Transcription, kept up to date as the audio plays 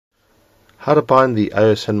How to bind the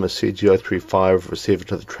ON the CG035 receiver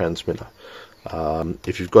to the transmitter.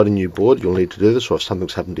 If you've got a new board, you'll need to do this, or if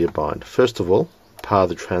something's happened to your bind. First of all, power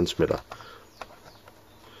the transmitter.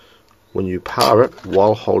 When you power it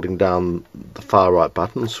while holding down the far right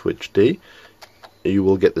button, switch D, you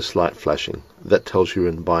will get this light flashing. That tells you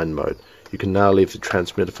you're in bind mode. You can now leave the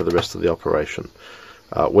transmitter for the rest of the operation.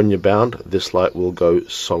 When you're bound, this light will go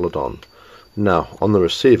solid on. Now, on the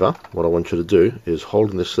receiver, what I want you to do is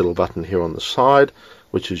hold this little button here on the side,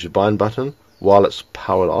 which is your bind button, while it's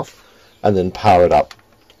powered off, and then power it up.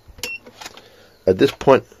 At this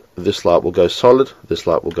point, this light will go solid, this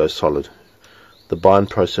light will go solid. The bind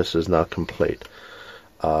process is now complete.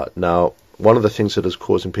 Now, one of the things that is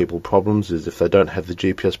causing people problems is if they don't have the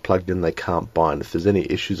GPS plugged in, they can't bind. If there's any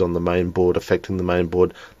issues on the main board affecting the main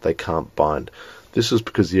board, they can't bind. This is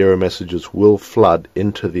because the error messages will flood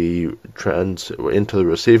into the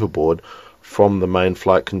receiver board from the main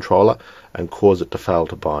flight controller and cause it to fail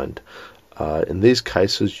to bind. In these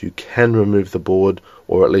cases, you can remove the board,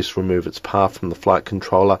 or at least remove its power from the flight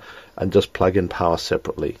controller, and just plug in power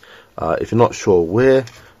separately. If you're not sure where,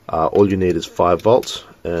 all you need is 5 volts,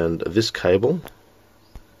 and this cable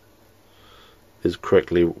is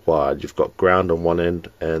correctly wired. You've got ground on one end,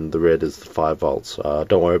 and the red is the 5 volts.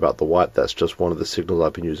 Don't worry about the white, that's just one of the signals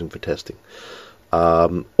I've been using for testing.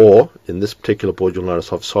 Or, in this particular board, you'll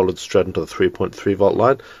notice I've soldered straight into the 3.3 volt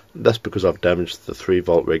line. That's because I've damaged the 3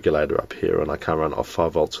 volt regulator up here, and I can't run off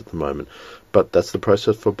 5 volts at the moment. But that's the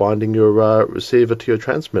process for binding your receiver to your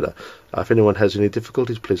transmitter. If anyone has any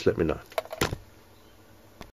difficulties, please let me know.